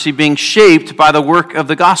being shaped by the work of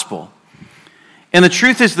the gospel. And the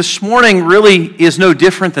truth is, this morning really is no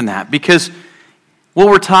different than that, because what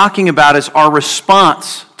we're talking about is our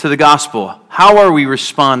response to the gospel. How are we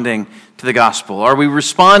responding to the gospel? Are we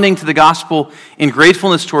responding to the gospel in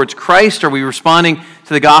gratefulness towards Christ? Are we responding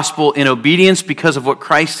to the gospel in obedience because of what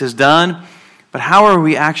Christ has done? But how are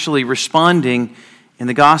we actually responding in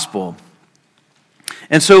the gospel?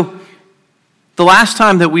 And so, the last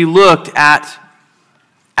time that we looked at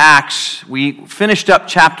Acts, we finished up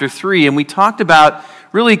chapter 3, and we talked about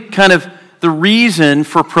really kind of the reason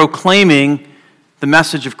for proclaiming the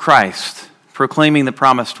message of Christ, proclaiming the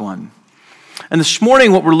promised one. And this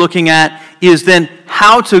morning what we're looking at is then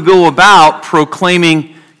how to go about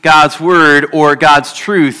proclaiming God's word or God's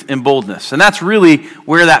truth in boldness. And that's really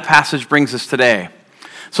where that passage brings us today.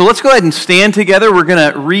 So let's go ahead and stand together. We're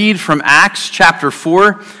going to read from Acts chapter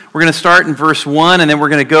 4. We're going to start in verse 1, and then we're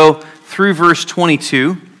going to go through verse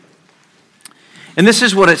 22. And this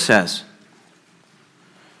is what it says.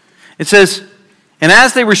 It says, "And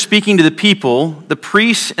as they were speaking to the people, the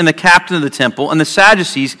priests and the captain of the temple and the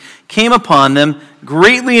Sadducees came upon them,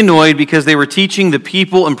 greatly annoyed because they were teaching the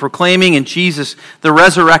people and proclaiming in Jesus the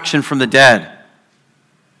resurrection from the dead.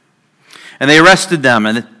 And they arrested them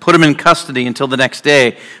and put them in custody until the next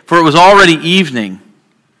day, for it was already evening.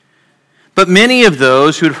 But many of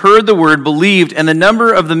those who had heard the word believed, and the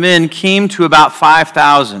number of the men came to about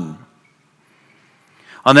 5,000.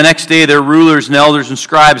 On the next day, their rulers and elders and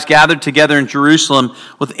scribes gathered together in Jerusalem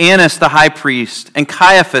with Annas the high priest, and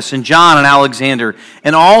Caiaphas, and John, and Alexander,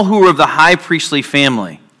 and all who were of the high priestly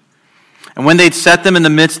family. And when they'd set them in the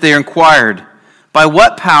midst, they inquired, 'By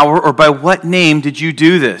what power or by what name did you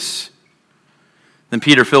do this?' Then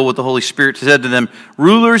Peter, filled with the Holy Spirit, said to them,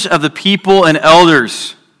 'Rulers of the people and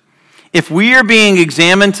elders, if we are being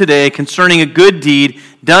examined today concerning a good deed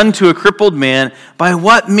done to a crippled man, by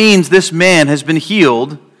what means this man has been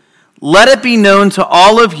healed, let it be known to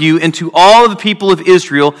all of you and to all of the people of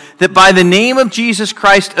Israel that by the name of Jesus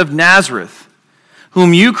Christ of Nazareth,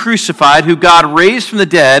 whom you crucified, who God raised from the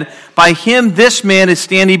dead, by him this man is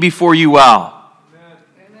standing before you well.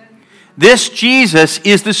 Amen. This Jesus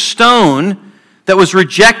is the stone that was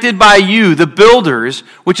rejected by you, the builders,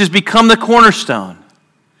 which has become the cornerstone.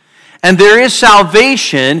 And there is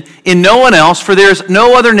salvation in no one else, for there is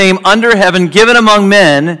no other name under heaven given among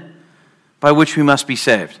men by which we must be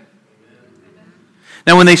saved.'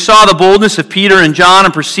 Now when they saw the boldness of Peter and John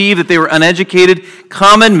and perceived that they were uneducated,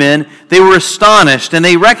 common men, they were astonished, and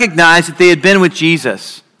they recognized that they had been with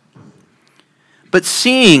Jesus. But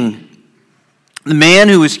seeing the man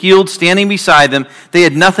who was healed standing beside them, they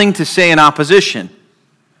had nothing to say in opposition.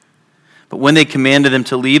 But when they commanded them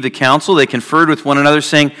to leave the council, they conferred with one another,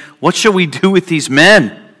 saying, 'What shall we do with these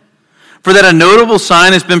men? For that a notable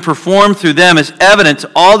sign has been performed through them is evident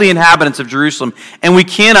to all the inhabitants of Jerusalem, and we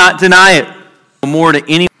cannot deny it no more to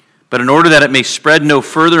anyone. But in order that it may spread no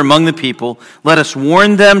further among the people, let us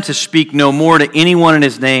warn them to speak no more to anyone in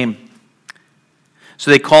his name.' So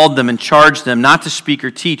they called them and charged them not to speak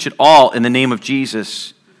or teach at all in the name of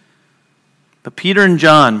Jesus. But Peter and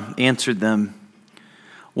John answered them,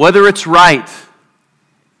 Whether it's right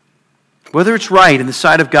in the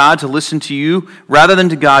sight of God to listen to you rather than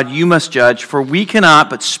to God, you must judge, for we cannot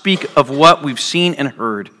but speak of what we've seen and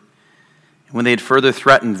heard." And when they had further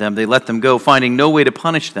threatened them, they let them go, finding no way to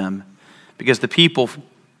punish them, because the people,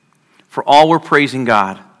 for all were praising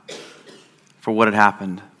God for what had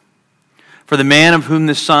happened. For the man of whom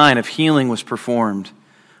this sign of healing was performed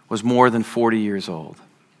was more than 40 years old.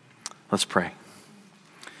 Let's pray.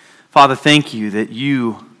 Father, thank you that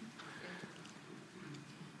you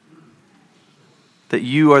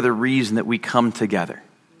are the reason that we come together.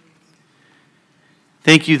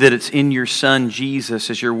 Thank you that it's in your Son, Jesus,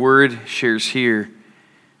 as your word shares here,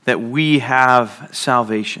 that we have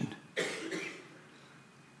salvation.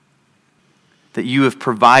 That you have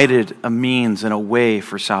provided a means and a way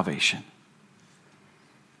for salvation.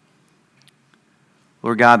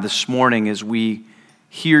 Lord God, this morning as we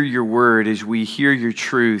hear your word, as we hear your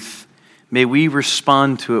truth, may we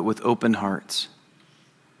respond to it with open hearts.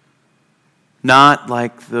 Not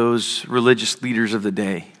like those religious leaders of the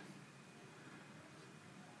day,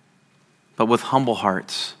 but with humble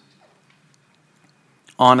hearts,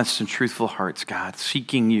 honest and truthful hearts, God,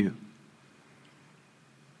 seeking you.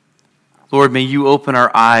 Lord, may you open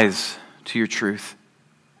our eyes to your truth.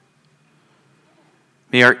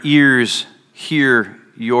 May our ears hear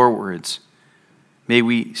your words. May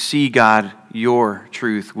we see, God, your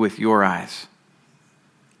truth with your eyes.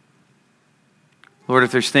 Lord,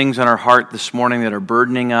 if there's things on our heart this morning that are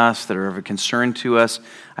burdening us, that are of a concern to us,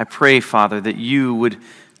 I pray, Father, that you would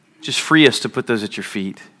just free us to put those at your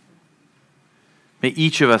feet. May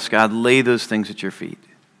each of us, God, lay those things at your feet.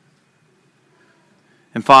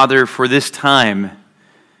 And Father, for this time,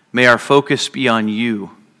 may our focus be on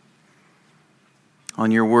you,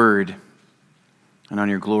 on your word, and on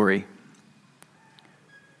your glory.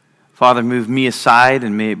 Father, move me aside,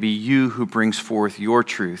 and may it be you who brings forth your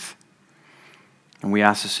truth. And we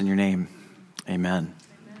ask this in your name. Amen.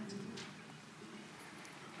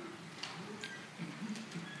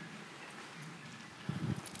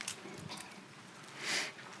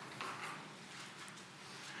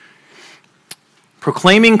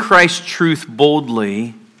 Proclaiming Christ's truth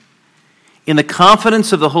boldly in the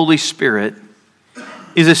confidence of the Holy Spirit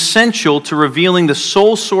is essential to revealing the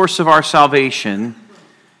sole source of our salvation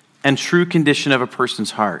and true condition of a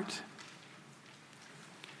person's heart.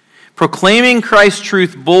 Proclaiming Christ's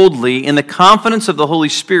truth boldly in the confidence of the Holy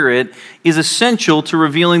Spirit is essential to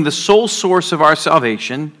revealing the sole source of our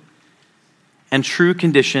salvation and true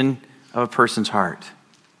condition of a person's heart.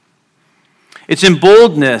 It's in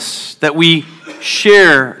boldness that we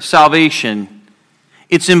share salvation.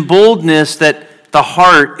 It's in boldness that the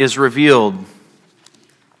heart is revealed.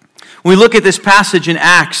 When we look at this passage in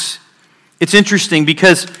Acts, it's interesting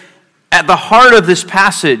because at the heart of this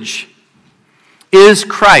passage is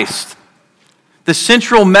Christ. The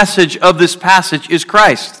central message of this passage is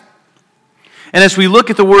Christ. And as we look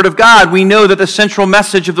at the Word of God, we know that the central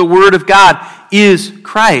message of the Word of God is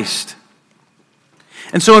Christ.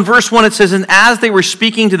 And so in verse 1 it says, "And as they were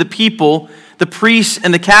speaking to the people, the priests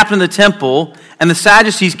and the captain of the temple and the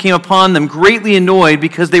Sadducees came upon them, greatly annoyed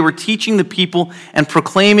because they were teaching the people and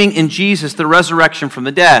proclaiming in Jesus the resurrection from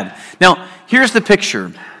the dead." Now, here's the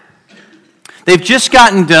picture. They've just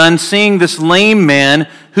gotten done seeing this lame man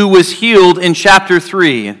who was healed in chapter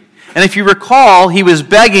 3. And if you recall, he was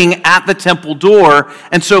begging at the temple door.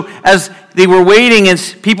 And so as they were waiting,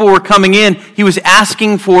 as people were coming in, he was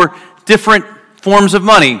asking for different forms of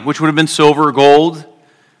money, which would have been silver, gold,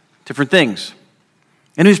 different things.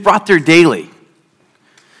 And he was brought there daily.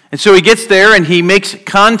 And so he gets there and he makes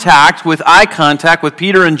eye contact with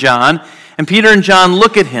Peter and John. And Peter and John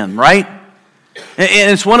look at him, right? And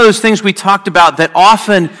it's one of those things we talked about that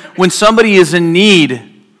often when somebody is in need,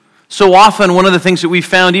 so often one of the things that we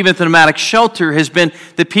found even at the nomadic shelter has been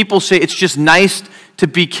that people say it's just nice to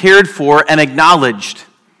be cared for and acknowledged.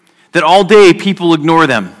 That all day people ignore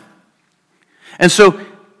them. And so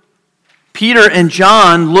Peter and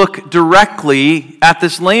John look directly at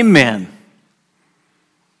this lame man.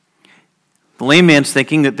 The lame man's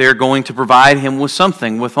thinking that they're going to provide him with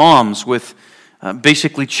something, with alms, with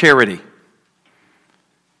basically charity.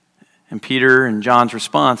 And Peter and John's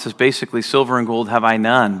response is basically, "Silver and gold have I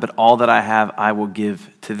none, but all that I have I will give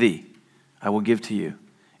to thee. I will give to you.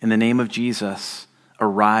 In the name of Jesus,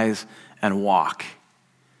 arise and walk."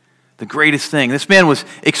 The greatest thing. This man was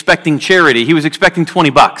expecting charity. He was expecting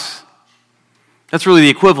 $20. That's really the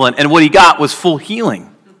equivalent. And what he got was full healing.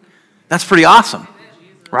 That's pretty awesome,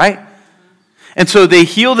 right? And so they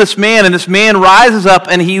heal this man, and this man rises up,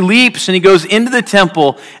 and he leaps, and he goes into the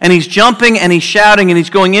temple, and he's jumping, and he's shouting, and he's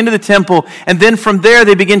going into the temple. And then from there,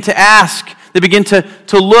 they begin to ask, they begin to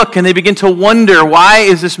look, and they begin to wonder, why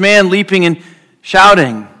is this man leaping and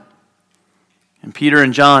shouting? And Peter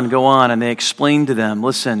and John go on, and they explain to them,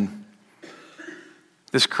 listen,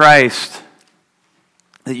 this Christ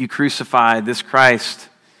that you crucified, this Christ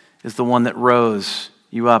is the one that rose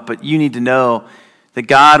you up. But you need to know that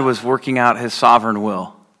God was working out his sovereign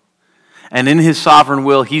will. And in his sovereign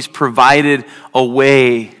will, he's provided a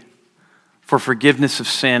way for forgiveness of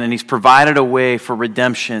sin, and he's provided a way for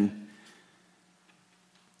redemption.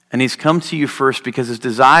 And he's come to you first because his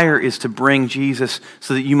desire is to bring Jesus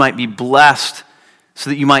so that you might be blessed, so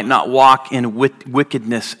that you might not walk in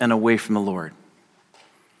wickedness and away from the Lord.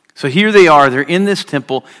 So here they are, they're in this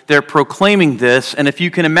temple, they're proclaiming this, and if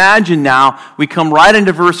you can imagine now, we come right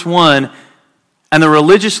into verse 1, and the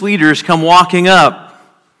religious leaders come walking up,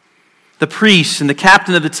 the priests and the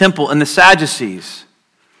captain of the temple and the Sadducees.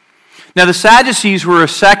 Now the Sadducees were a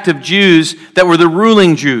sect of Jews that were the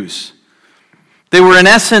ruling Jews. They were in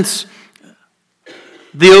essence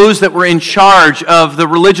those that were in charge of the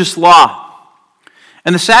religious law.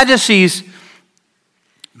 And the Sadducees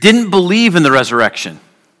didn't believe in the resurrection.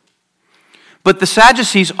 But the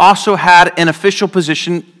Sadducees also had an official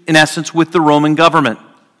position, in essence, with the Roman government.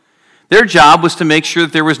 Their job was to make sure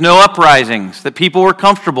that there was no uprisings, that people were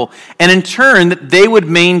comfortable, and in turn, that they would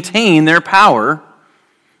maintain their power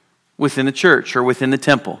within the church or within the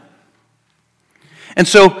temple. And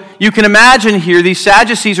so you can imagine here, these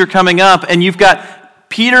Sadducees are coming up, and you've got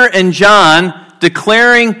Peter and John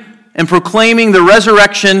declaring and proclaiming the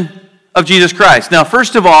resurrection of Jesus Christ. Now,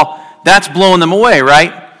 first of all, that's blowing them away,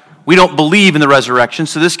 right? we don't believe in the resurrection,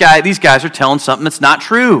 so these guys are telling something that's not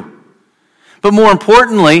true. But more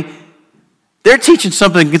importantly, they're teaching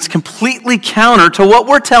something that's completely counter to what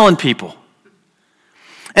we're telling people.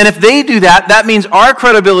 And if they do that, that means our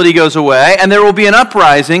credibility goes away, and there will be an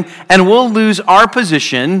uprising, and we'll lose our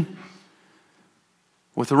position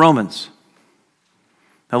with the Romans.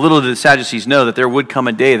 Now, little did the Sadducees know that there would come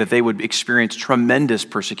a day that they would experience tremendous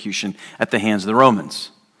persecution at the hands of the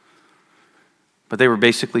Romans. But they were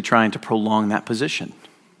basically trying to prolong that position.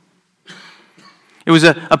 It was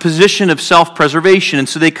a position of self-preservation, and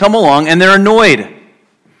so they come along and they're annoyed.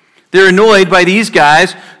 They're annoyed by these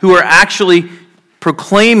guys who are actually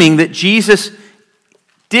proclaiming that Jesus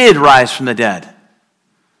did rise from the dead.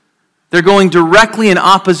 They're going directly in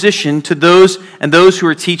opposition to those who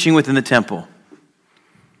are teaching within the temple.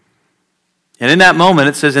 And in that moment,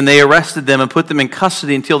 it says, and they arrested them and put them in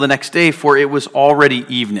custody until the next day, for it was already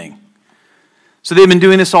evening. So they've been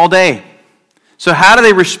doing this all day. So how do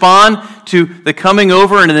they respond to the coming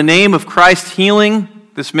over and in the name of Christ healing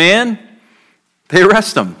this man? They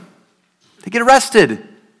arrest him. They get arrested.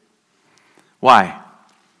 Why?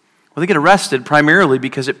 Well, they get arrested primarily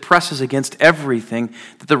because it presses against everything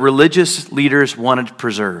that the religious leaders wanted to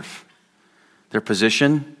preserve. Their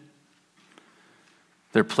position,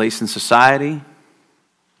 their place in society,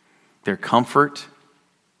 their comfort.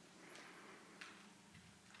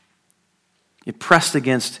 It pressed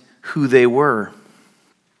against who they were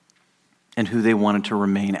and who they wanted to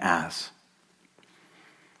remain as.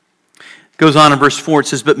 It goes on in verse 4, it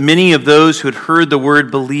says, but many of those who had heard the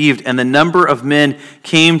word believed, and the number of men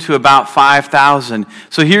came to about 5,000.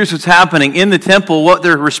 So here's what's happening. In the temple, what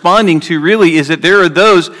they're responding to really is that there are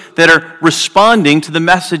those that are responding to the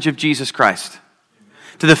message of Jesus Christ,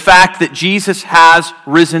 to the fact that Jesus has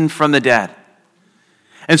risen from the dead.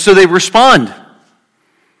 And so they respond.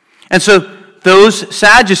 And so those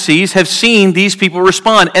Sadducees have seen these people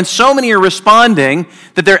respond. And so many are responding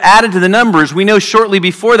that they're added to the numbers. We know shortly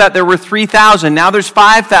before that there were 3,000. Now there's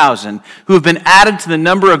 5,000 who have been added to the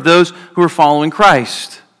number of those who are following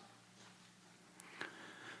Christ.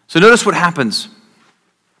 So notice what happens.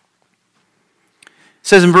 It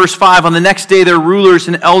says in verse 5, on the next day their rulers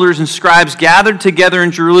and elders and scribes gathered together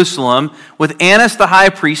in Jerusalem with Annas the high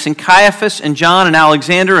priest and Caiaphas and John and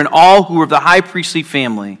Alexander and all who were of the high priestly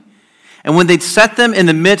family. And when they'd set them in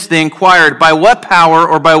the midst, they inquired, by what power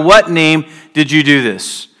or by what name did you do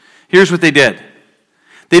this? Here's what they did.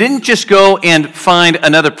 They didn't just go and find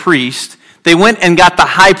another priest. They went and got the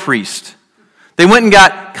high priest. They went and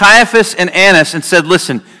got Caiaphas and Annas and said,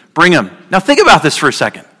 listen, bring them. Now think about this for a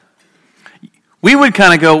second. We would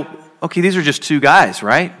kind of go, okay, these are just two guys,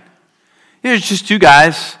 right? These are just two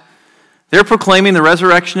guys. They're proclaiming the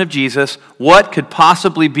resurrection of Jesus. What could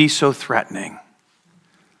possibly be so threatening?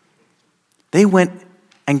 They went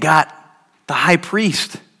and got the high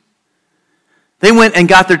priest. They went and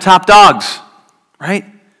got their top dogs, right?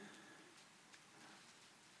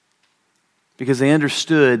 Because they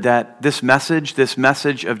understood that this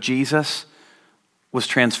message of Jesus, was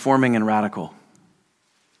transforming and radical.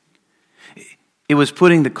 It was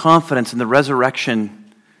putting the confidence in the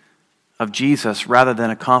resurrection of Jesus rather than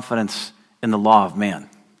a confidence in the law of man.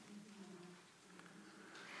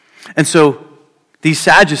 And so these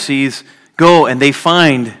Sadducees go and they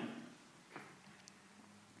find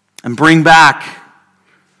and bring back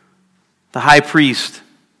the high priest.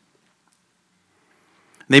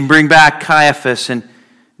 They bring back Caiaphas and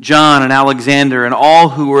John and Alexander and all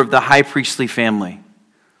who were of the high priestly family.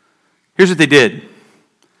 Here's what they did.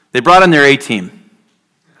 They brought in their A-team.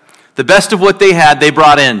 The best of what they had, they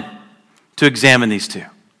brought in to examine these two.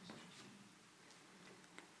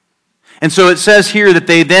 And so it says here that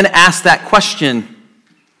they then asked that question,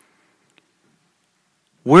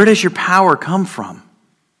 where does your power come from?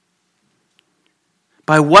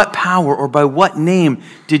 By what power or by what name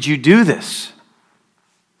did you do this?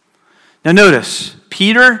 Now notice,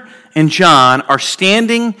 Peter and John are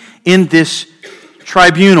standing in this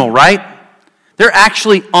tribunal, right? They're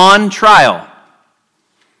actually on trial.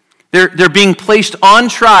 They're being placed on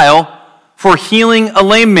trial for healing a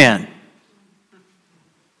lame man.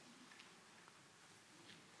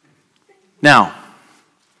 Now,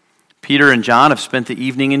 Peter and John have spent the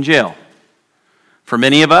evening in jail. For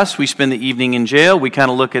many of us, we spend the evening in jail. We kind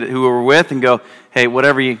of look at who we're with and go, hey,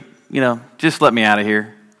 whatever just let me out of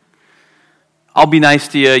here. I'll be nice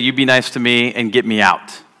to you, you be nice to me, and get me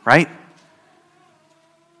out, right?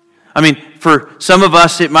 I mean, for some of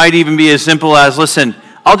us, it might even be as simple as, listen,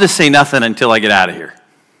 I'll just say nothing until I get out of here.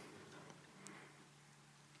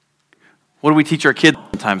 What do we teach our kids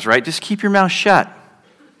sometimes, right? Just keep your mouth shut,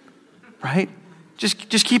 right?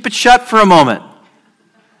 Just keep it shut for a moment.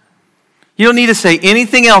 You don't need to say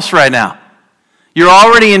anything else right now. You're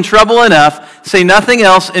already in trouble enough. Say nothing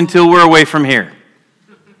else until we're away from here.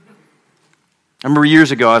 I remember years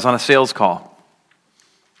ago, I was on a sales call.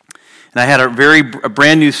 And I had a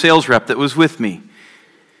brand new sales rep that was with me.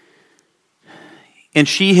 And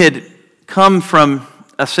she had come from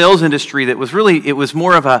a sales industry that was really, it was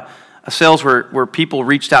more of a sales where people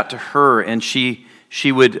reached out to her, and she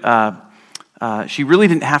really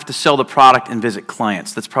didn't have to sell the product and visit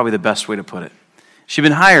clients. That's probably the best way to put it. She'd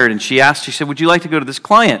been hired, and she said, would you like to go to this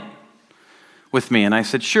client with me? And I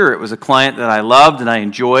said, sure. It was a client that I loved and I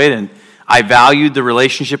enjoyed, and I valued the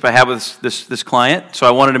relationship I had with this client, so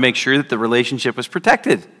I wanted to make sure that the relationship was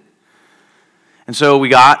protected. And so we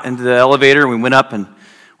got into the elevator, and we went up, and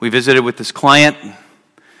we visited with this client, and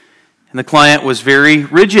the client was very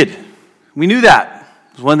rigid. We knew that.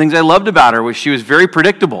 It was one of the things I loved about her, was she was very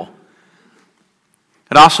predictable.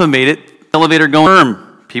 It also made the elevator go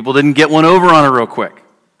firm. People didn't get one over on her real quick.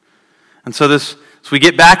 And so we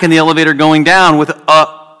get back in the elevator going down with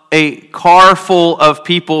a car full of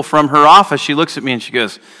people from her office. She looks at me and she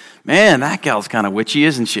goes, man, that gal's kind of witchy,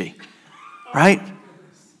 isn't she? Right?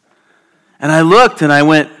 And I looked and I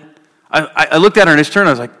went, I looked at her and I just turned,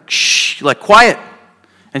 I was like, shh, like quiet.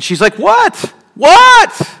 And she's like, what?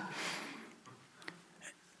 What?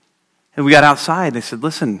 And we got outside. They said,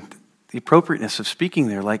 listen, the appropriateness of speaking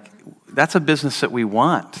there, like, that's a business that we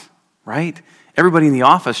want, right? Everybody in the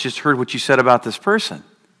office just heard what you said about this person,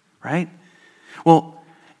 right? Well,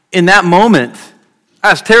 in that moment, I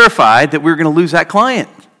was terrified that we were going to lose that client.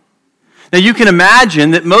 Now, you can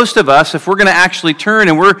imagine that most of us, if we're going to actually turn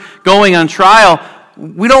and we're going on trial,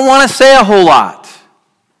 we don't want to say a whole lot,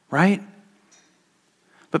 right?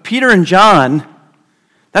 But Peter and John,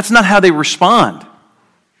 that's not how they respond.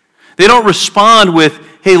 They don't respond with,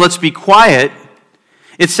 hey, let's be quiet.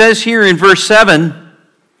 It says here in verse 7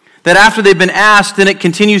 that after they've been asked, then it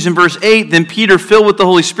continues in verse 8, then Peter, filled with the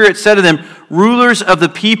Holy Spirit, said to them, rulers of the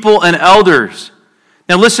people and elders.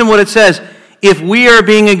 Now listen what it says. If we are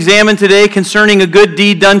being examined today concerning a good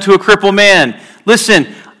deed done to a crippled man. Listen,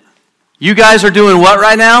 you guys are doing what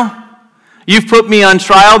right now? You've put me on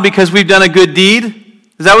trial because we've done a good deed?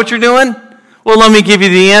 Is that what you're doing? Well, let me give you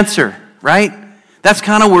the answer, right? That's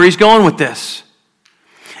kind of where he's going with this.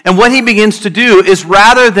 And what he begins to do is,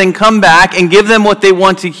 rather than come back and give them what they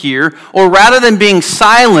want to hear, or rather than being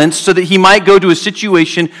silenced so that he might go to a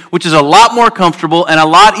situation which is a lot more comfortable and a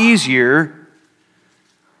lot easier,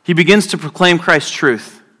 he begins to proclaim Christ's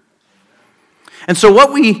truth. And so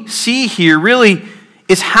what we see here really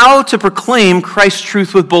is how to proclaim Christ's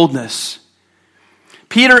truth with boldness.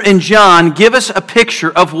 Peter and John give us a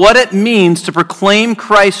picture of what it means to proclaim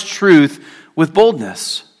Christ's truth with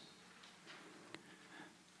boldness.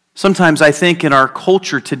 Sometimes I think in our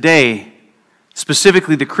culture today,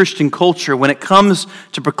 specifically the Christian culture, when it comes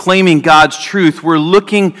to proclaiming God's truth, we're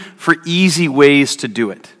looking for easy ways to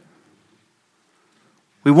do it.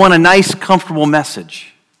 We want a nice, comfortable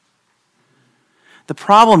message. The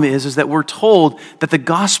problem is that we're told that the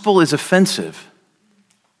gospel is offensive.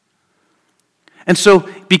 And so,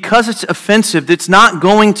 because it's offensive, it's not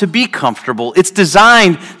going to be comfortable. It's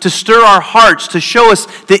designed to stir our hearts, to show us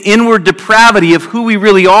the inward depravity of who we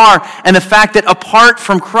really are, and the fact that apart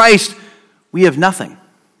from Christ, we have nothing.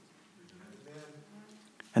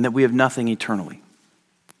 And that we have nothing eternally.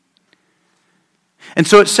 And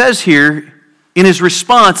so it says here, in his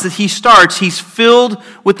response, that he's filled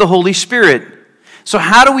with the Holy Spirit. So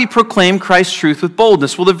how do we proclaim Christ's truth with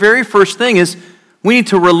boldness? Well, the very first thing is, we need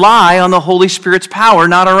to rely on the Holy Spirit's power,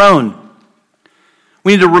 not our own.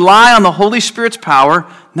 We need to rely on the Holy Spirit's power,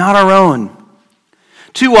 not our own.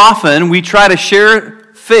 Too often, we try to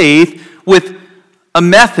share faith with a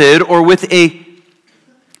method or with a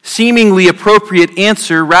seemingly appropriate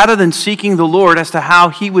answer rather than seeking the Lord as to how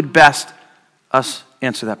He would best us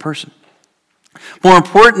answer that person. More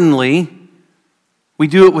importantly, we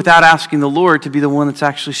do it without asking the Lord to be the one that's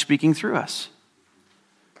actually speaking through us.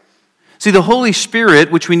 See, the Holy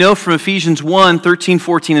Spirit, which we know from Ephesians 1, 13,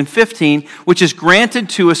 14, and 15, which is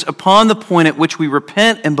granted to us upon the point at which we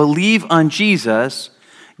repent and believe on Jesus,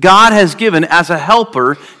 God has given as a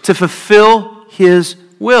helper to fulfill His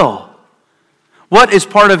will. What is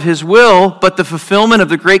part of His will but the fulfillment of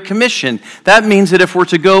the Great Commission? That means that if we're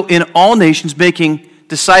to go in all nations, making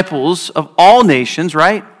disciples of all nations,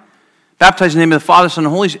 right? Baptizing in the name of the Father, Son,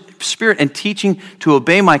 and Holy Spirit, and teaching to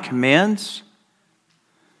obey my commands,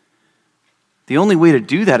 the only way to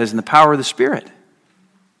do that is in the power of the Spirit.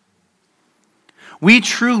 We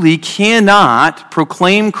truly cannot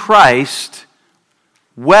proclaim Christ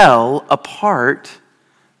well apart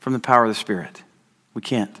from the power of the Spirit. We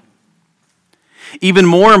can't. Even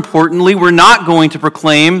more importantly, we're not going to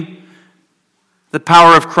proclaim the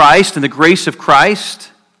power of Christ and the grace of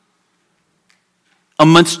Christ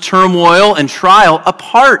amidst turmoil and trial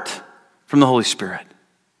apart from the Holy Spirit.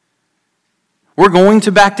 We're going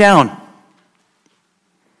to back down.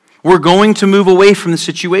 We're going to move away from the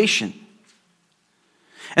situation.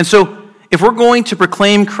 And so, if we're going to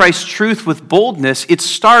proclaim Christ's truth with boldness, it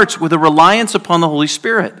starts with a reliance upon the Holy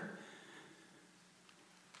Spirit.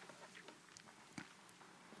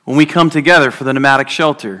 When we come together for the nomadic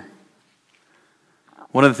shelter,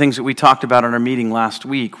 one of the things that we talked about in our meeting last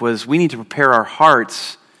week was we need to prepare our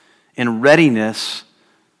hearts in readiness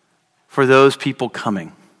for those people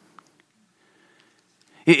coming.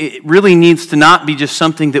 It really needs to not be just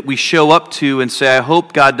something that we show up to and say, I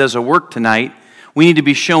hope God does a work tonight. We need to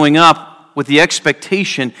be showing up with the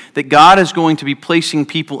expectation that God is going to be placing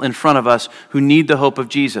people in front of us who need the hope of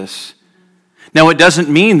Jesus. Now, it doesn't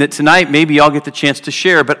mean that tonight maybe I'll get the chance to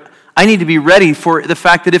share, but I need to be ready for the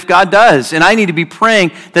fact that if God does, and I need to be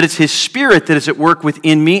praying that it's His Spirit that is at work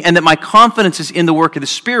within me and that my confidence is in the work of the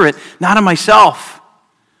Spirit, not in myself.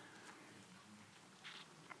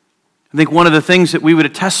 I think one of the things that we would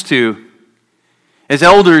attest to as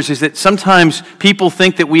elders is that sometimes people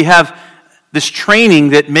think that we have this training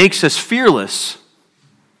that makes us fearless.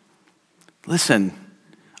 Listen,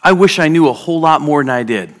 I wish I knew a whole lot more than I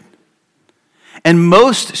did. And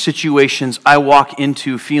most situations I walk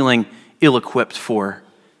into feeling ill-equipped for,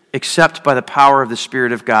 except by the power of the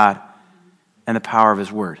Spirit of God and the power of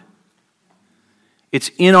His Word.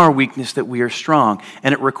 It's in our weakness that we are strong,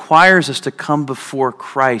 and it requires us to come before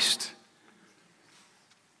Christ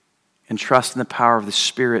and trust in the power of the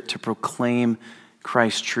Spirit to proclaim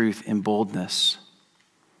Christ's truth in boldness.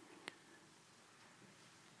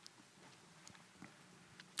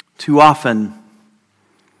 Too often,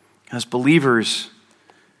 as believers,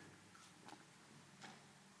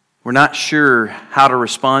 we're not sure how to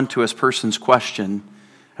respond to a person's question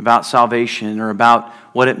about salvation or about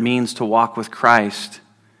what it means to walk with Christ.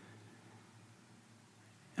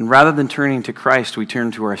 And rather than turning to Christ, we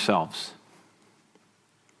turn to ourselves.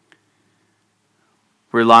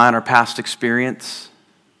 We rely on our past experience.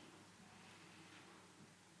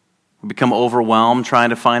 We become overwhelmed trying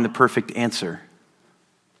to find the perfect answer.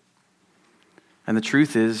 And the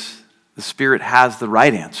truth is, the Spirit has the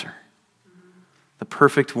right answer, the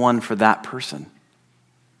perfect one for that person.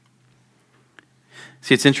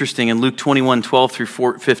 See, it's interesting. In Luke 21:12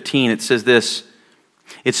 through 15, it says this.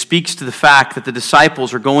 It speaks to the fact that the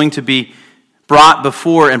disciples are going to be brought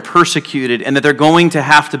before and persecuted, and that they're going to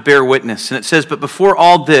have to bear witness. And it says, but before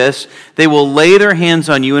all this, they will lay their hands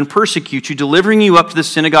on you and persecute you, delivering you up to the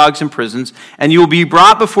synagogues and prisons, and you will be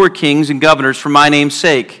brought before kings and governors for my name's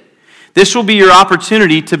sake. This will be your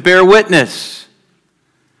opportunity to bear witness.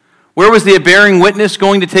 Where was the bearing witness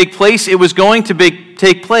going to take place? It was going to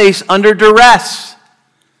take place under duress,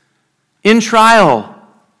 in trial.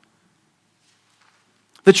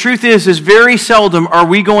 The truth is very seldom are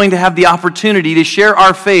we going to have the opportunity to share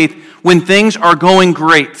our faith when things are going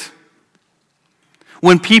great,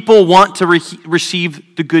 when people want to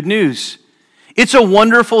receive the good news. It's a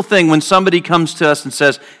wonderful thing when somebody comes to us and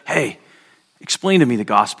says, hey, explain to me the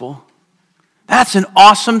gospel. That's an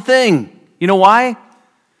awesome thing. You know why?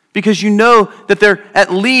 Because you know that they're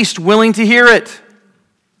at least willing to hear it.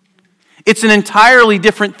 It's an entirely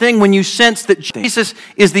different thing when you sense that Jesus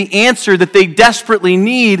is the answer that they desperately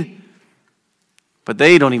need, but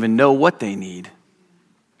they don't even know what they need.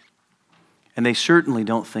 And they certainly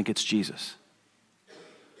don't think it's Jesus.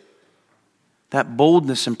 That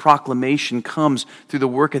boldness and proclamation comes through the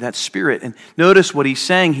work of that Spirit. And notice what he's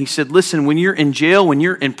saying. He said, listen, when you're in jail, when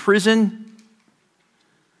you're in prison,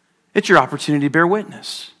 it's your opportunity to bear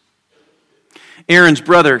witness. Aaron's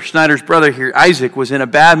brother, Schneider's brother here, Isaac, was in a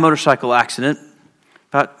bad motorcycle accident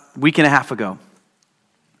about a week and a half ago.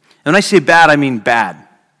 And when I say bad, I mean bad.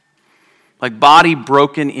 Like body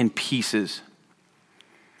broken in pieces.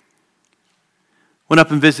 Went up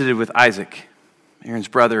and visited with Isaac, Aaron's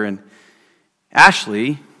brother, and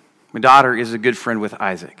Ashley, my daughter, is a good friend with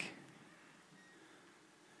Isaac.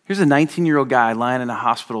 Here's a 19-year-old guy lying in a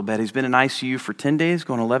hospital bed. He's been in ICU for 10 days,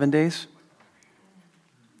 going 11 days.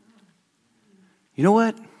 You know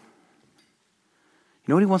what? You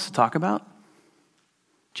know what he wants to talk about?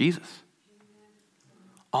 Jesus.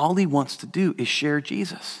 All he wants to do is share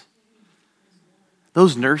Jesus.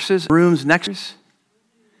 Those nurses, rooms next to us,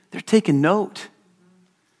 they're taking note.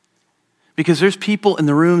 Because there's people in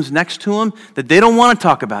the rooms next to him that they don't want to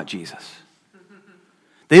talk about Jesus.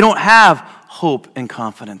 They don't have hope and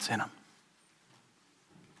confidence in him.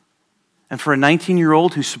 And for a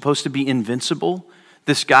 19-year-old who's supposed to be invincible,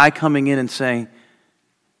 this guy coming in and saying,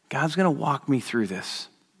 God's going to walk me through this.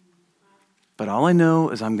 But all I know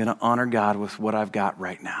is I'm going to honor God with what I've got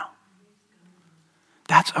right now.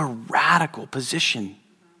 That's a radical position.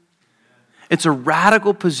 It's a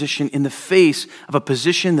radical position in the face of a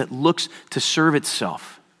position that looks to serve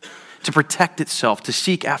itself, to protect itself, to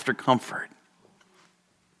seek after comfort.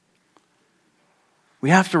 We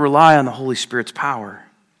have to rely on the Holy Spirit's power.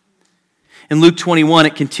 In Luke 21,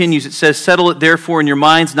 it continues. It says, "Settle it therefore in your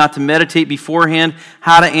minds not to meditate beforehand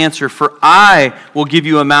how to answer, for I will give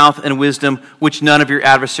you a mouth and wisdom which none of your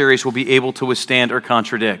adversaries will be able to withstand or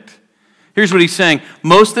contradict." Here's what he's saying.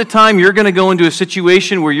 Most of the time, you're going to go into a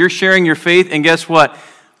situation where you're sharing your faith, and guess what?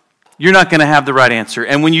 You're not going to have the right answer.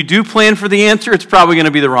 And when you do plan for the answer, it's probably going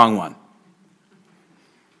to be the wrong one.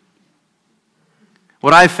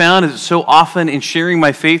 What I've found is so often in sharing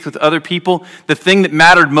my faith with other people, the thing that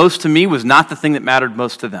mattered most to me was not the thing that mattered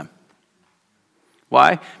most to them.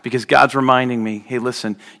 Why? Because God's reminding me, hey,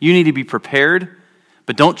 listen, you need to be prepared,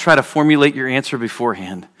 but don't try to formulate your answer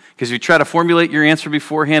beforehand. Because if you try to formulate your answer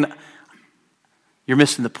beforehand, you're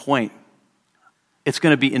missing the point. It's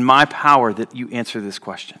going to be in my power that you answer this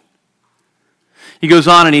question. He goes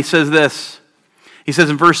on and he says this. He says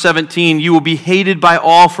in verse 17, "You will be hated by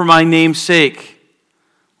all for my name's sake."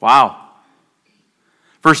 Wow.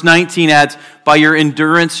 Verse 19 adds, "By your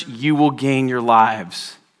endurance you will gain your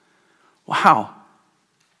lives." Wow.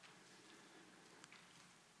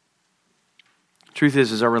 Truth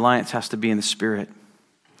is our reliance has to be in the Spirit.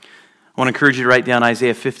 I want to encourage you to write down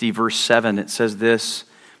Isaiah 50, verse 7. It says this,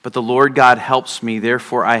 "But the Lord God helps me,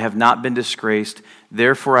 therefore I have not been disgraced.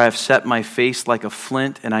 Therefore I have set my face like a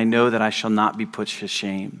flint, and I know that I shall not be put to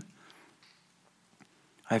shame."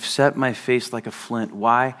 I've set my face like a flint.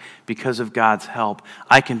 Why? Because of God's help.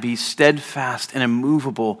 I can be steadfast and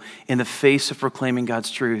immovable in the face of proclaiming God's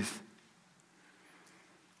truth.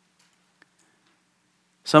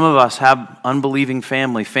 Some of us have unbelieving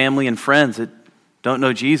family and friends that don't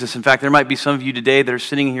know Jesus. In fact, there might be some of you today that are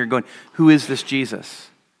sitting here going, who is this Jesus?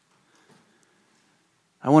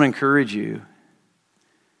 I want to encourage you.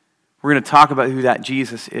 We're going to talk about who that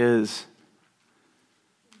Jesus is.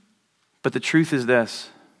 But the truth is this.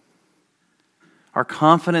 Our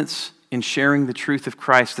confidence in sharing the truth of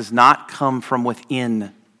Christ does not come from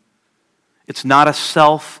within. It's not a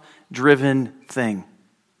self-driven thing.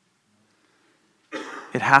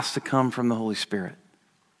 It has to come from the Holy Spirit.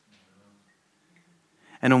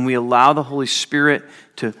 And when we allow the Holy Spirit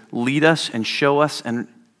to lead us and show us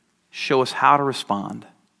how to respond,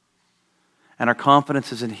 and our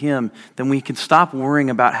confidence is in Him, then we can stop worrying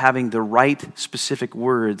about having the right specific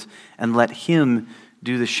words and let Him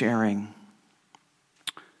do the sharing.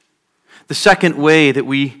 The second way that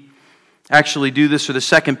we actually do this, or the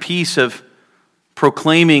second piece of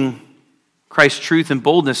proclaiming Christ's truth and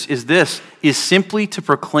boldness is simply to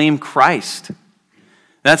proclaim Christ.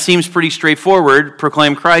 That seems pretty straightforward,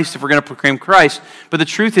 proclaim Christ if we're going to proclaim Christ. But the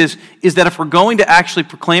truth is that if we're going to actually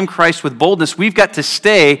proclaim Christ with boldness, we've got to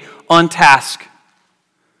stay on task.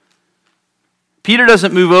 Peter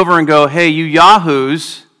doesn't move over and go, hey, you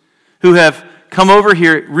yahoos who have come over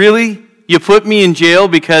here, really? You put me in jail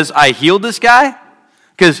because I healed this guy?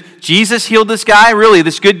 Because Jesus healed this guy? Really,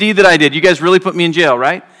 this good deed that I did, you guys really put me in jail,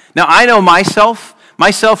 right? Now, I know myself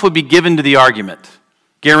would be given to the argument,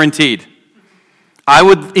 guaranteed. I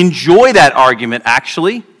would enjoy that argument,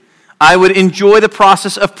 actually. I would enjoy the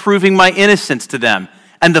process of proving my innocence to them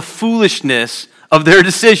and the foolishness of their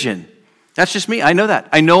decision. That's just me. I know that.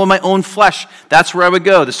 I know in my own flesh, that's where I would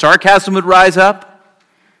go. The sarcasm would rise up.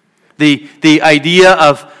 The idea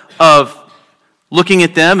of looking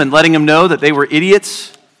at them and letting them know that they were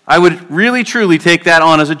idiots, I would really, truly take that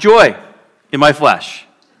on as a joy in my flesh.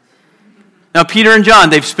 Now, Peter and John,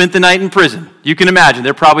 they've spent the night in prison. You can imagine,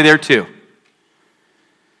 they're probably there too.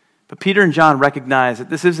 But Peter and John recognize that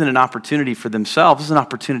this isn't an opportunity for themselves, this is an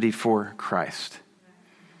opportunity for Christ.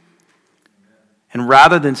 And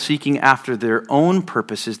rather than seeking after their own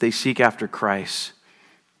purposes, they seek after Christ.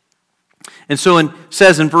 And so it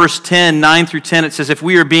says in verse 10, 9 through 10, it says, if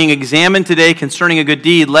we are being examined today concerning a good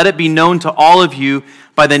deed, let it be known to all of you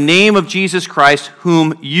by the name of Jesus Christ,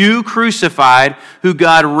 whom you crucified, who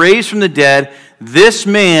God raised from the dead, this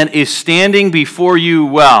man is standing before you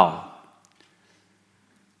well.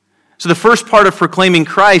 So the first part of proclaiming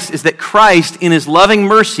Christ is that Christ, in His loving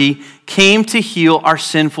mercy, came to heal our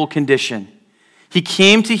sinful condition. He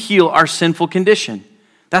came to heal our sinful condition.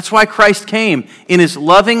 That's why Christ came, in His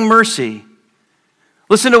loving mercy.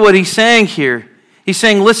 Listen to what He's saying here. He's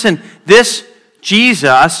saying, listen, this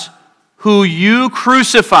Jesus who you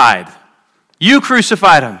crucified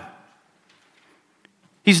Him.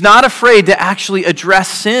 He's not afraid to actually address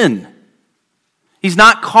sin. He's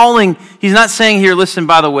not saying here, listen,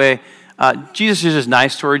 by the way, Jesus is just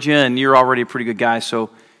nice towards you and you're already a pretty good guy,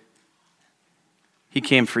 so he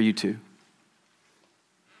came for you too.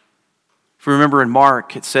 If we remember in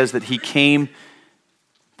Mark, it says that he came,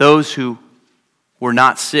 those who were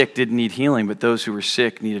not sick didn't need healing, but those who were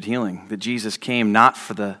sick needed healing. That Jesus came not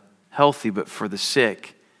for the healthy, but for the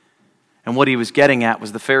sick. And what he was getting at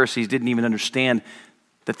was the Pharisees didn't even understand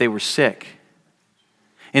that they were sick.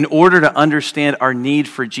 In order to understand our need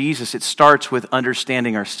for Jesus, it starts with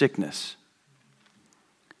understanding our sickness.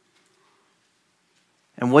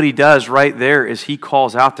 And what he does right there is he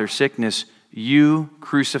calls out their sickness, you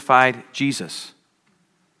crucified Jesus.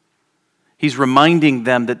 He's reminding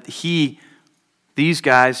them that these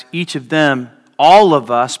guys, each of them, all of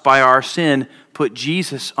us, by our sin, put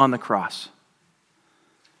Jesus on the cross.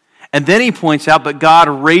 And then he points out, but God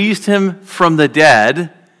raised him from the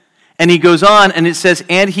dead. And he goes on and it says,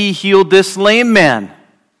 and he healed this lame man.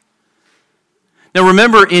 Now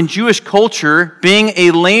remember, in Jewish culture, being a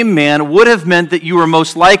lame man would have meant that you were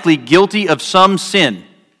most likely guilty of some sin.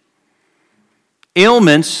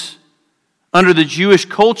 Ailments under the Jewish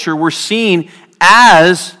culture were seen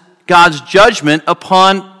as God's judgment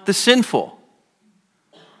upon the sinful.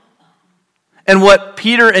 And what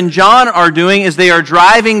Peter and John are doing is they are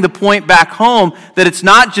driving the point back home that it's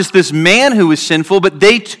not just this man who is sinful, but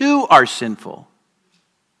they too are sinful.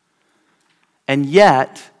 And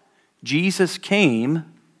yet, Jesus came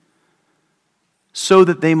so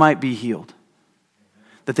that they might be healed.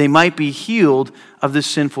 That they might be healed of this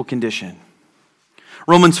sinful condition.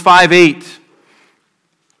 Romans 5:8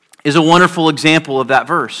 is a wonderful example of that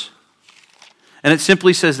verse. And it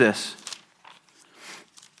simply says this.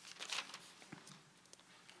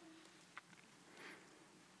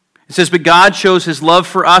 It says, but God shows his love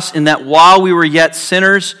for us in that while we were yet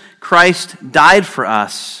sinners, Christ died for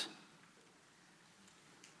us.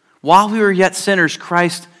 While we were yet sinners,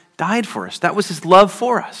 Christ died for us. That was his love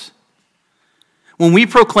for us. When we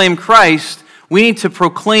proclaim Christ, we need to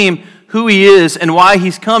proclaim who he is and why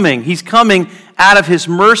he's coming. He's coming out of his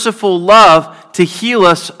merciful love to heal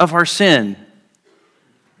us of our sin.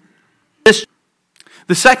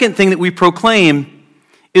 The second thing that we proclaim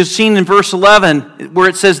is seen in verse 11, where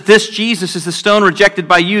it says, this Jesus is the stone rejected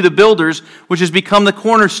by you, the builders, which has become the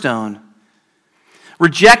cornerstone.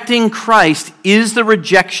 Rejecting Christ is the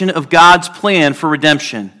rejection of God's plan for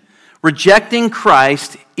redemption. Rejecting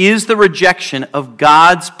Christ is the rejection of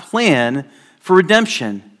God's plan for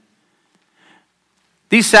redemption.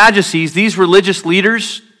 These Sadducees, these religious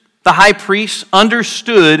leaders, the high priests,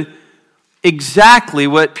 understood exactly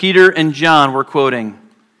what Peter and John were quoting.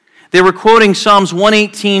 They were quoting Psalms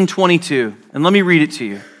 118:22. And let me read it to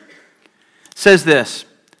you. It says this,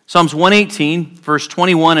 Psalms 118, verse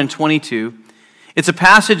 21 and 22. It's a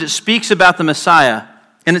passage that speaks about the Messiah.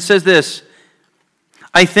 And it says this,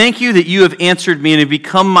 I thank you that you have answered me and have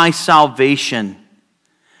become my salvation.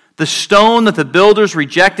 The stone that the builders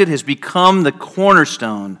rejected has become the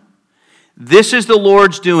cornerstone. This is the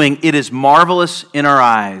Lord's doing. It is marvelous in our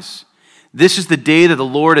eyes. This is the day that the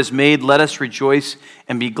Lord has made. Let us rejoice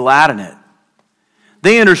and be glad in it.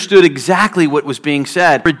 They understood exactly what was being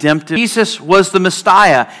said. Redemptive. Jesus was the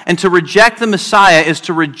Messiah, and to reject the Messiah is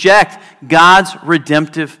to reject God's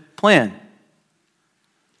redemptive plan.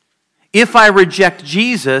 If I reject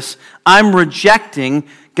Jesus, I'm rejecting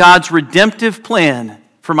God's redemptive plan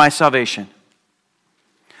for my salvation.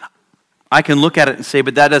 I can look at it and say,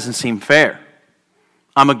 but that doesn't seem fair.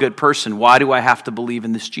 I'm a good person. Why do I have to believe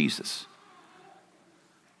in this Jesus?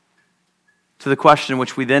 To the question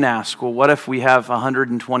which we then ask, well, what if we have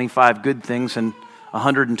 125 good things and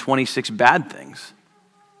 126 bad things?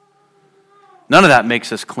 None of that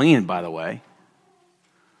makes us clean, by the way.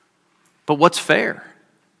 But what's fair?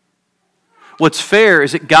 What's fair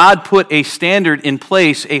is that God put a standard in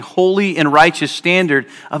place, a holy and righteous standard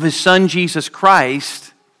of his Son, Jesus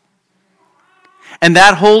Christ. And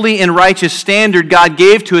that holy and righteous standard God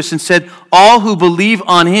gave to us and said, all who believe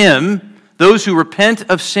on him, those who repent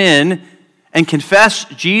of sin and confess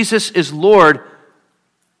Jesus is Lord,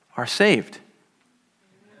 are saved.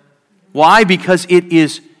 Why? Because it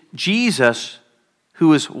is Jesus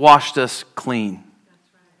who has washed us clean.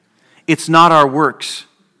 It's not our works.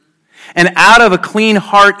 And out of a clean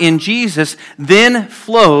heart in Jesus, then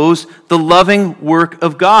flows the loving work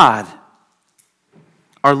of God.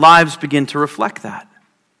 Our lives begin to reflect that.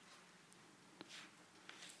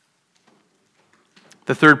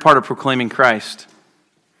 The third part of proclaiming Christ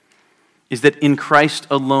is that in Christ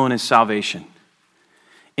alone is salvation.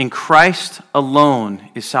 In Christ alone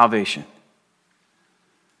is salvation.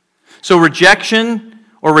 So rejection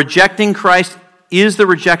or rejecting Christ is the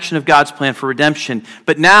rejection of God's plan for redemption.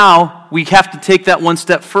 But now we have to take that one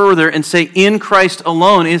step further and say, in Christ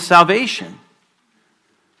alone is salvation.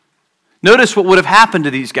 Notice what would have happened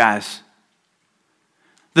to these guys.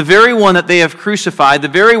 The very one that they have crucified, the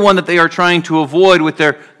very one that they are trying to avoid with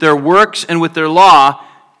their works and with their law,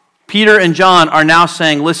 Peter and John are now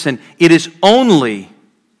saying, listen, it is only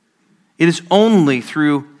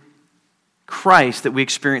through Christ that we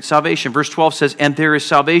experience salvation. Verse 12 says, and there is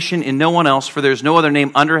salvation in no one else, for there is no other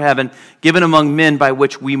name under heaven given among men by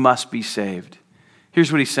which we must be saved.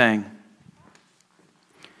 Here's what he's saying.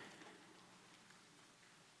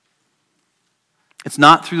 It's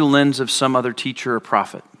not through the lens of some other teacher or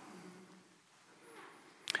prophet.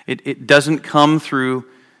 It doesn't come through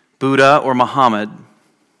Buddha or Muhammad.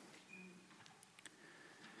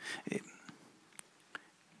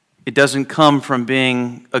 It doesn't come from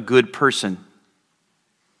being a good person.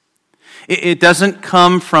 It doesn't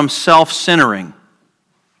come from self-centering.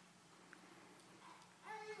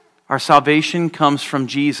 Our salvation comes from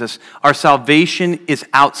Jesus. Our salvation is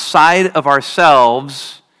outside of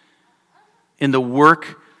ourselves in the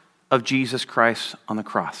work of Jesus Christ on the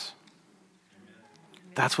cross.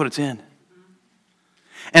 That's what it's in.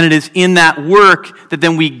 And it is in that work that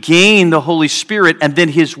then we gain the Holy Spirit, and then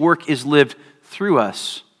His work is lived through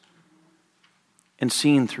us and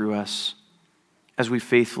seen through us as we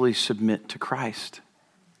faithfully submit to Christ.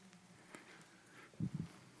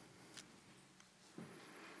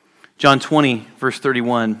 John 20, verse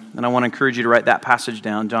 31, and I want to encourage you to write that passage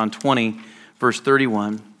down. John 20, verse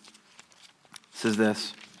 31 says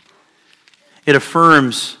this. It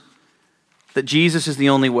affirms that Jesus is the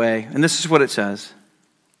only way, and this is what it says.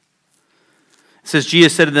 It says,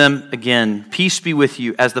 Jesus said to them again, peace be with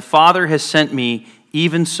you. As the Father has sent me,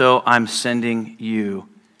 even so I'm sending you.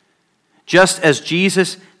 Just as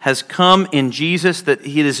Jesus has come in Jesus, that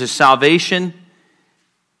He is His salvation,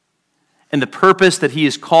 and the purpose that He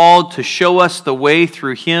is called to show us the way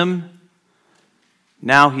through Him,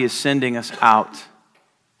 now He is sending us out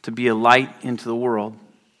to be a light into the world.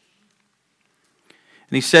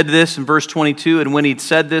 And He said this in verse 22, and when He'd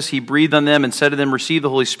said this, He breathed on them and said to them, receive the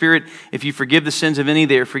Holy Spirit. If you forgive the sins of any,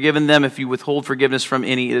 they are forgiven them. If you withhold forgiveness from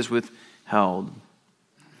any, it is withheld.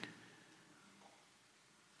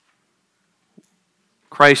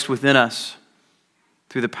 Christ within us,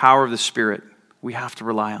 through the power of the Spirit, we have to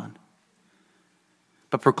rely on.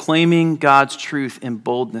 But proclaiming God's truth in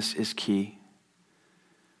boldness is key.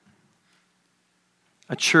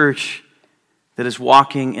 A church that is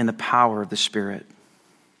walking in the power of the Spirit.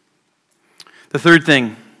 The third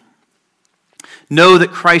thing, know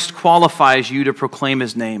that Christ qualifies you to proclaim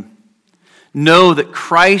His name. Know that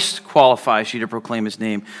Christ qualifies you to proclaim His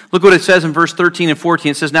name. Look what it says in verse 13 and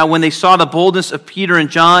 14. It says, now when they saw the boldness of Peter and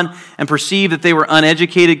John and perceived that they were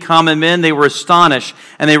uneducated common men, they were astonished,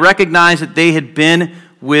 and they recognized that they had been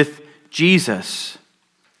with Jesus.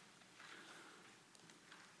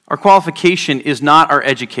 Our qualification is not our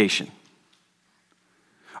education.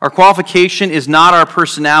 Our qualification is not our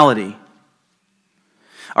personality.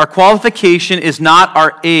 Our qualification is not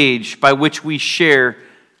our age by which we share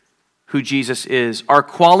who Jesus is. Our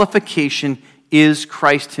qualification is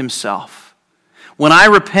Christ Himself. When I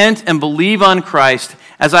repent and believe on Christ,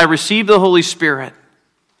 as I receive the Holy Spirit,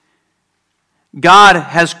 God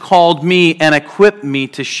has called me and equipped me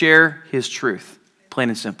to share His truth, plain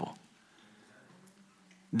and simple.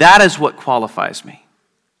 That is what qualifies me.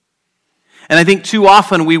 And I think too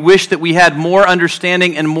often we wish that we had more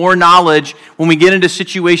understanding and more knowledge when we get into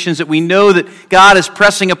situations that we know that God is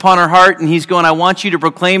pressing upon our heart and He's going, I want you to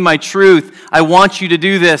proclaim my truth. I want you to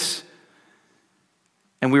do this.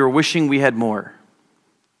 And we were wishing we had more.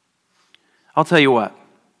 I'll tell you what. I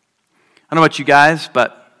don't know about you guys,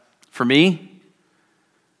 but for me,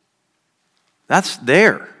 that's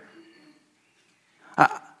there.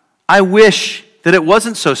 I wish that it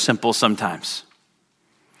wasn't so simple sometimes.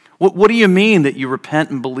 What do you mean that you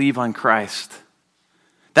repent and believe on Christ?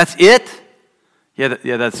 That's it? Yeah,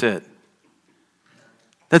 that's it.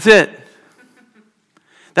 That's it.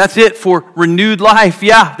 That's it for renewed life.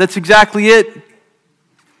 Yeah, that's exactly it.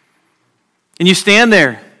 And you stand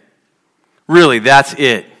there. Really, that's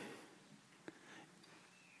it.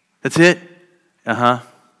 That's it? Uh-huh.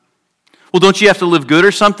 Well, don't you have to live good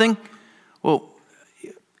or something? Well,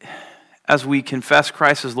 as we confess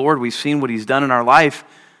Christ as Lord, we've seen what He's done in our life.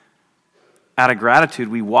 Out of gratitude,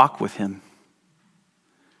 we walk with Him.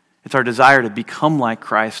 It's our desire to become like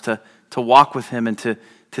Christ, to walk with Him and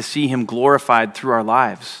to see Him glorified through our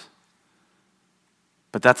lives.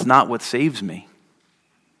 But that's not what saves me.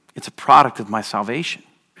 It's a product of my salvation.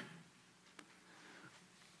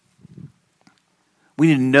 We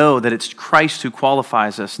need to know that it's Christ who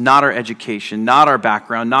qualifies us, not our education, not our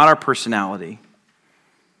background, not our personality.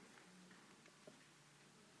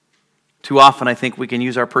 Too often, I think we can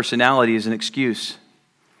use our personality as an excuse.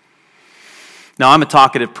 Now, I'm a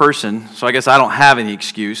talkative person, so I guess I don't have any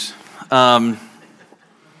excuse. But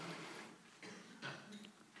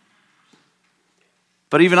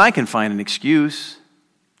even I can find an excuse,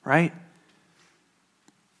 right?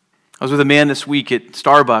 I was with a man this week at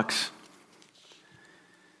Starbucks.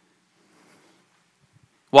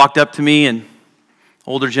 Walked up to me, an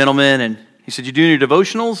older gentleman, and he said, "You doing your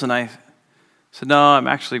devotionals?" And I said, "No, I'm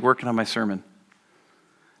actually working on my sermon."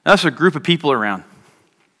 Now, there's a group of people around.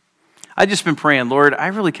 I've just been praying, "Lord, I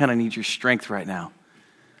really kind of need your strength right now.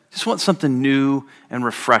 Just want something new and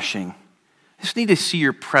refreshing. I just need to see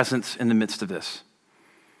your presence in the midst of this."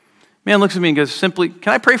 Man looks at me and goes simply,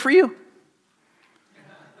 "Can I pray for you?"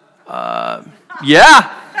 Yeah.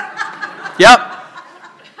 Yep.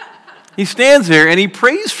 He stands there and he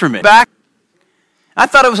prays for me. Back. I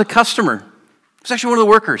thought it was a customer. It was actually one of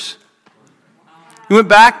the workers. He went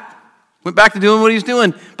back to doing what he was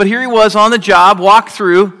doing. But here he was on the job, walked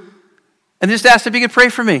through, and just asked if he could pray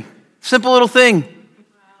for me. Simple little thing.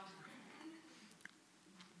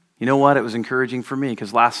 You know what? It was encouraging for me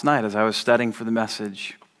because last night as I was studying for the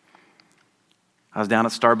message, I was down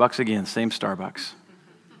at Starbucks again, same Starbucks.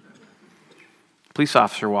 Police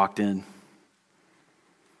officer walked in,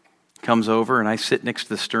 comes over, and I sit next to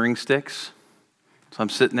the stirring sticks. So I'm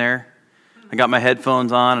sitting there. I got my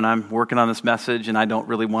headphones on, and I'm working on this message, and I don't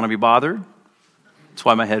really want to be bothered. That's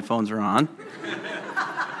why my headphones are on.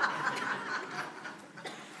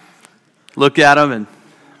 Look at him, and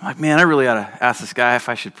I'm like, man, I really ought to ask this guy if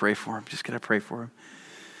I should pray for him. Just gonna pray for him.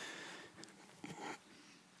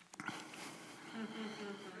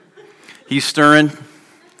 He's stirring.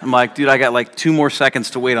 I'm like, dude, I got like 2 more seconds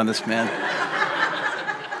to wait on this man.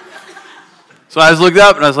 So I just looked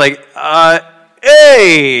up and I was like,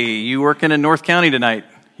 hey, you working in North County tonight?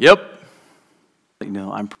 Yep.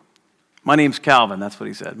 My name's Calvin. That's what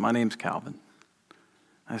he said. My name's Calvin.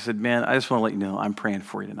 I said, man, I just want to let you know I'm praying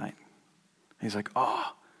for you tonight. And he's like,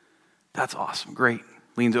 oh, that's awesome. Great.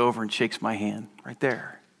 Leans over and shakes my hand right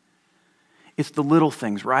there. It's the little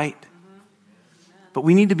things, right? But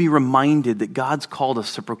we need to be reminded that God's called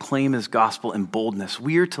us to proclaim his gospel in boldness.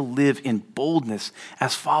 We are to live in boldness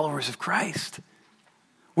as followers of Christ.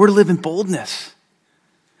 We're to live in boldness,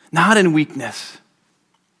 not in weakness.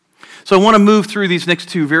 So I want to move through these next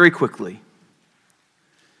 2 very quickly.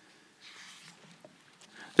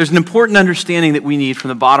 There's an important understanding that we need from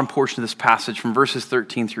the bottom portion of this passage from verses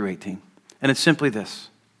 13 through 18. And it's simply this,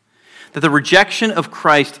 that the rejection of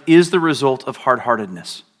Christ is the result of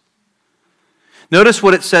hard-heartedness. Notice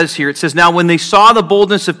what it says here. It says, now when they saw the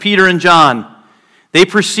boldness of Peter and John, they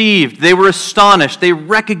perceived, they were astonished, they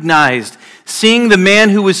recognized, seeing the man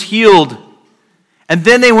who was healed. And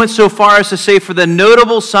then they went so far as to say, for the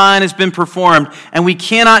notable sign has been performed, and we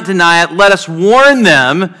cannot deny it. Let us warn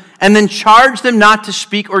them, and then charge them not to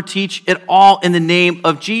speak or teach at all in the name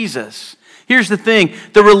of Jesus. Here's the thing.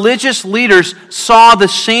 The religious leaders saw the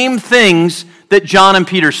same things that John and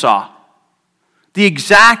Peter saw. The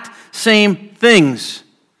exact same things.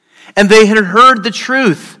 And they had heard the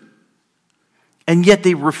truth. And yet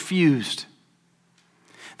they refused.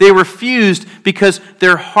 They refused because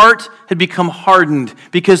their heart had become hardened.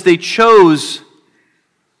 Because they chose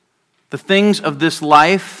the things of this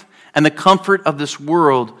life and the comfort of this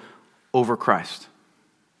world over Christ.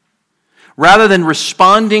 Rather than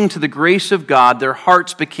responding to the grace of God, their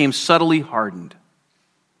hearts became subtly hardened.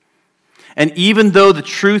 And even though the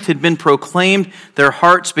truth had been proclaimed, their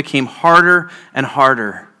hearts became harder and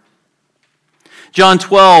harder. John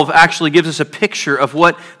 12 actually gives us a picture of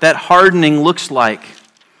what that hardening looks like.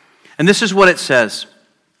 And this is what it says.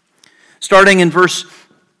 Starting in verse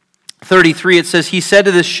 33, it says, he said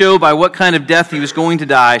to this show by what kind of death he was going to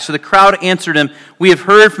die. So the crowd answered him, we have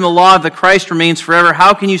heard from the law that Christ remains forever.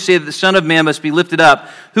 How can you say that the Son of Man must be lifted up?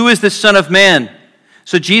 Who is this Son of Man?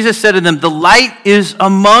 So Jesus said to them, the light is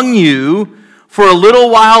among you for a little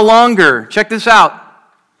while longer. Check this out.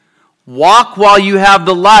 Walk while you have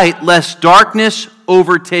the light, lest darkness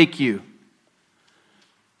overtake you.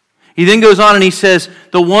 He then goes on and he says,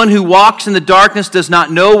 the one who walks in the darkness does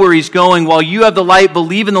not know where he's going. While you have the light,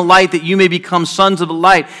 believe in the light that you may become sons of the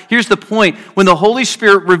light. Here's the point. When the Holy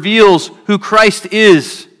Spirit reveals who Christ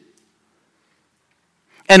is,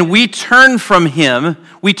 and we turn from him,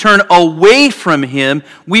 we turn away from him,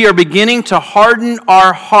 we are beginning to harden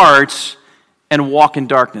our hearts and walk in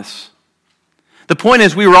darkness. The point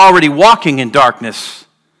is we were already walking in darkness,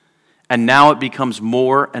 and now it becomes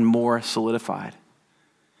more and more solidified.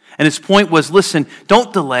 And his point was, listen,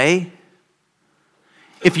 don't delay.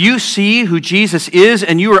 If you see who Jesus is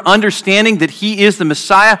and you are understanding that he is the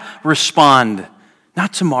Messiah, respond.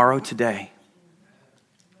 Not tomorrow, today.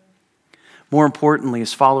 More importantly,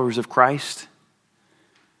 as followers of Christ,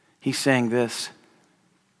 he's saying this.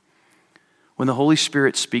 When the Holy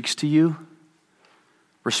Spirit speaks to you,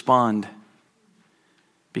 respond.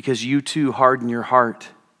 Because you too harden your heart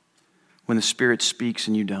when the Spirit speaks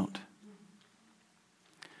and you don't.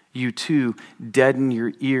 You too deaden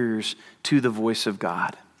your ears to the voice of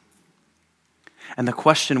God. And the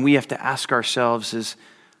question we have to ask ourselves is,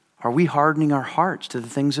 are we hardening our hearts to the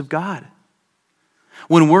things of God?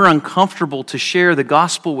 When we're uncomfortable to share the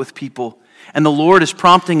gospel with people and the Lord is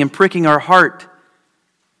prompting and pricking our heart,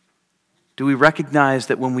 do we recognize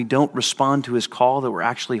that when we don't respond to his call that we're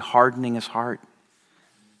actually hardening his heart?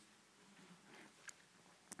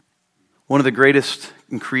 One of the greatest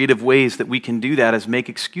and creative ways that we can do that is make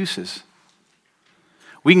excuses.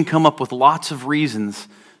 We can come up with lots of reasons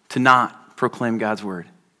to not proclaim God's word.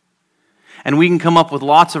 And we can come up with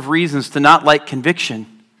lots of reasons to not like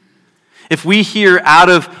conviction. If we hear out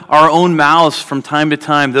of our own mouths from time to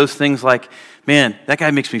time those things like, man, that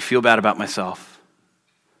guy makes me feel bad about myself,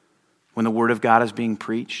 when the word of God is being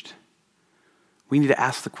preached, we need to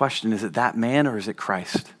ask the question, is it that man or is it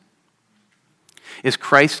Christ? Is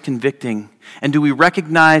Christ convicting? And do we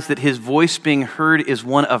recognize that his voice being heard is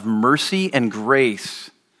one of mercy and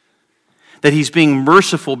grace? That he's being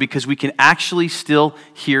merciful because we can actually still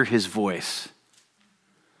hear his voice.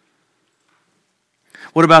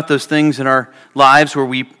 What about those things in our lives where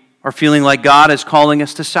we are feeling like God is calling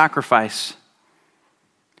us to sacrifice?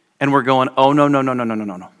 And we're going, oh,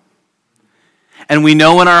 no. And we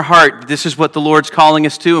know in our heart this is what the Lord's calling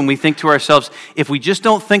us to, and we think to ourselves, if we just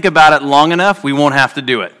don't think about it long enough, we won't have to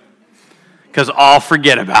do it. Because I'll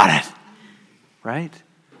forget about it. Right?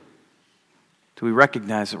 Do we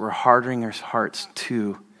recognize that we're hardening our hearts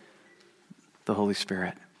to the Holy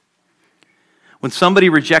Spirit? When somebody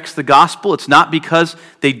rejects the gospel, it's not because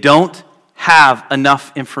they don't have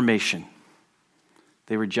enough information.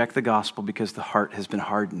 They reject the gospel because the heart has been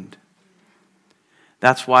hardened.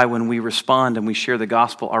 That's why when we respond and we share the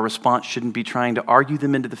gospel, our response shouldn't be trying to argue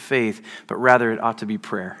them into the faith, but rather it ought to be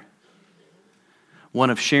prayer. One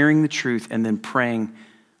of sharing the truth and then praying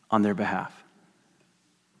on their behalf.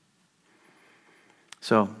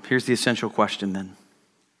 So here's the essential question then.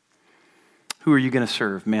 Who are you going to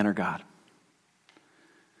serve, man or God?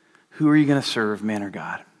 Who are you going to serve, man or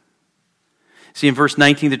God? See, in verse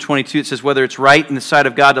 19 to 22, it says, whether it's right in the sight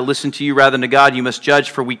of God to listen to you rather than to God, you must judge,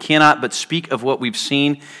 for we cannot but speak of what we've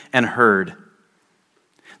seen and heard.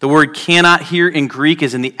 The word cannot here in Greek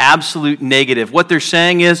is in the absolute negative. What they're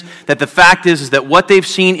saying is that the fact is that what they've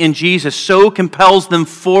seen in Jesus so compels them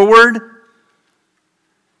forward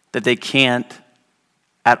that they can't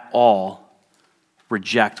at all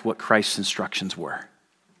reject what Christ's instructions were,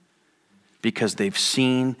 because they've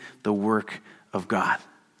seen the work of God.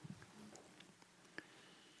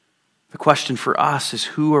 The question for us is,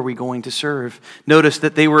 who are we going to serve? Notice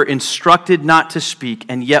that they were instructed not to speak,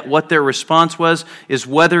 and yet what their response was is,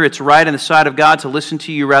 whether it's right in the sight of God to listen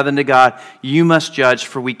to you rather than to God, you must judge,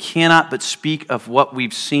 for we cannot but speak of what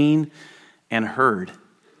we've seen and heard.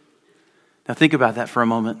 Now think about that for a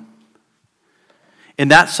moment. In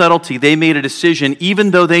that subtlety, they made a decision,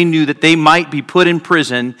 even though they knew that they might be put in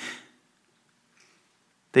prison,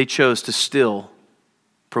 they chose to still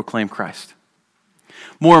proclaim Christ.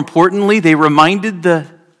 More importantly, they reminded the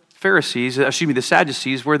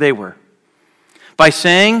Sadducees where they were. By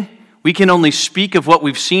saying, we can only speak of what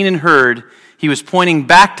we've seen and heard, he was pointing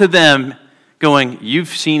back to them, going, you've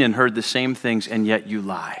seen and heard the same things, and yet you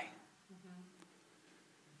lie.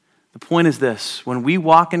 The point is this: when we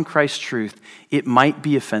walk in Christ's truth, it might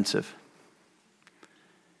be offensive.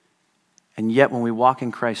 And yet when we walk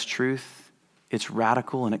in Christ's truth, it's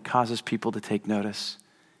radical and it causes people to take notice.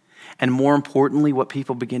 And more importantly, what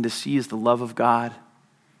people begin to see is the love of God.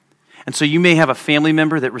 And so you may have a family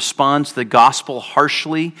member that responds to the gospel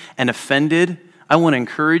harshly and offended. I want to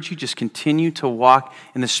encourage you, just continue to walk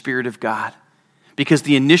in the Spirit of God. Because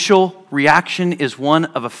the initial reaction is one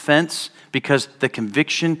of offense, because the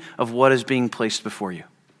conviction of what is being placed before you.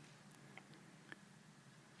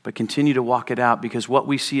 But continue to walk it out, because what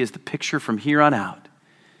we see is the picture from here on out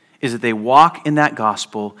is that they walk in that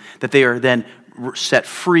gospel, that they are then set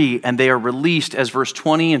free and they are released, as verse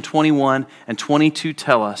 20 and 21 and 22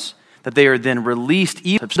 tell us, that they are then released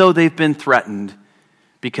even though they've been threatened,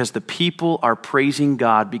 because the people are praising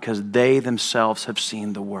God because they themselves have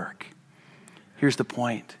seen the work. Here's the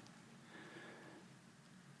point.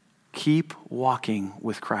 Keep walking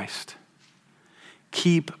with Christ.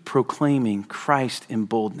 keep proclaiming Christ in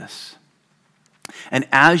boldness. And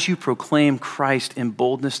as you proclaim Christ in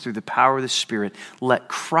boldness through the power of the Spirit, let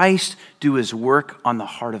Christ do his work on the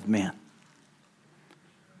heart of man.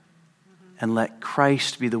 And let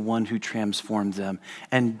Christ be the one who transforms them.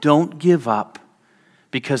 And don't give up,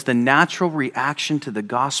 because the natural reaction to the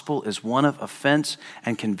gospel is one of offense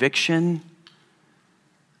and conviction.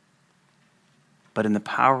 But in the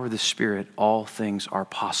power of the Spirit, all things are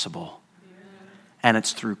possible. And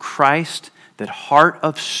it's through Christ that heart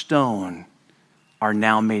of stone are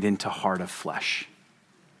now made into heart of flesh.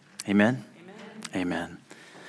 Amen? Amen. Amen.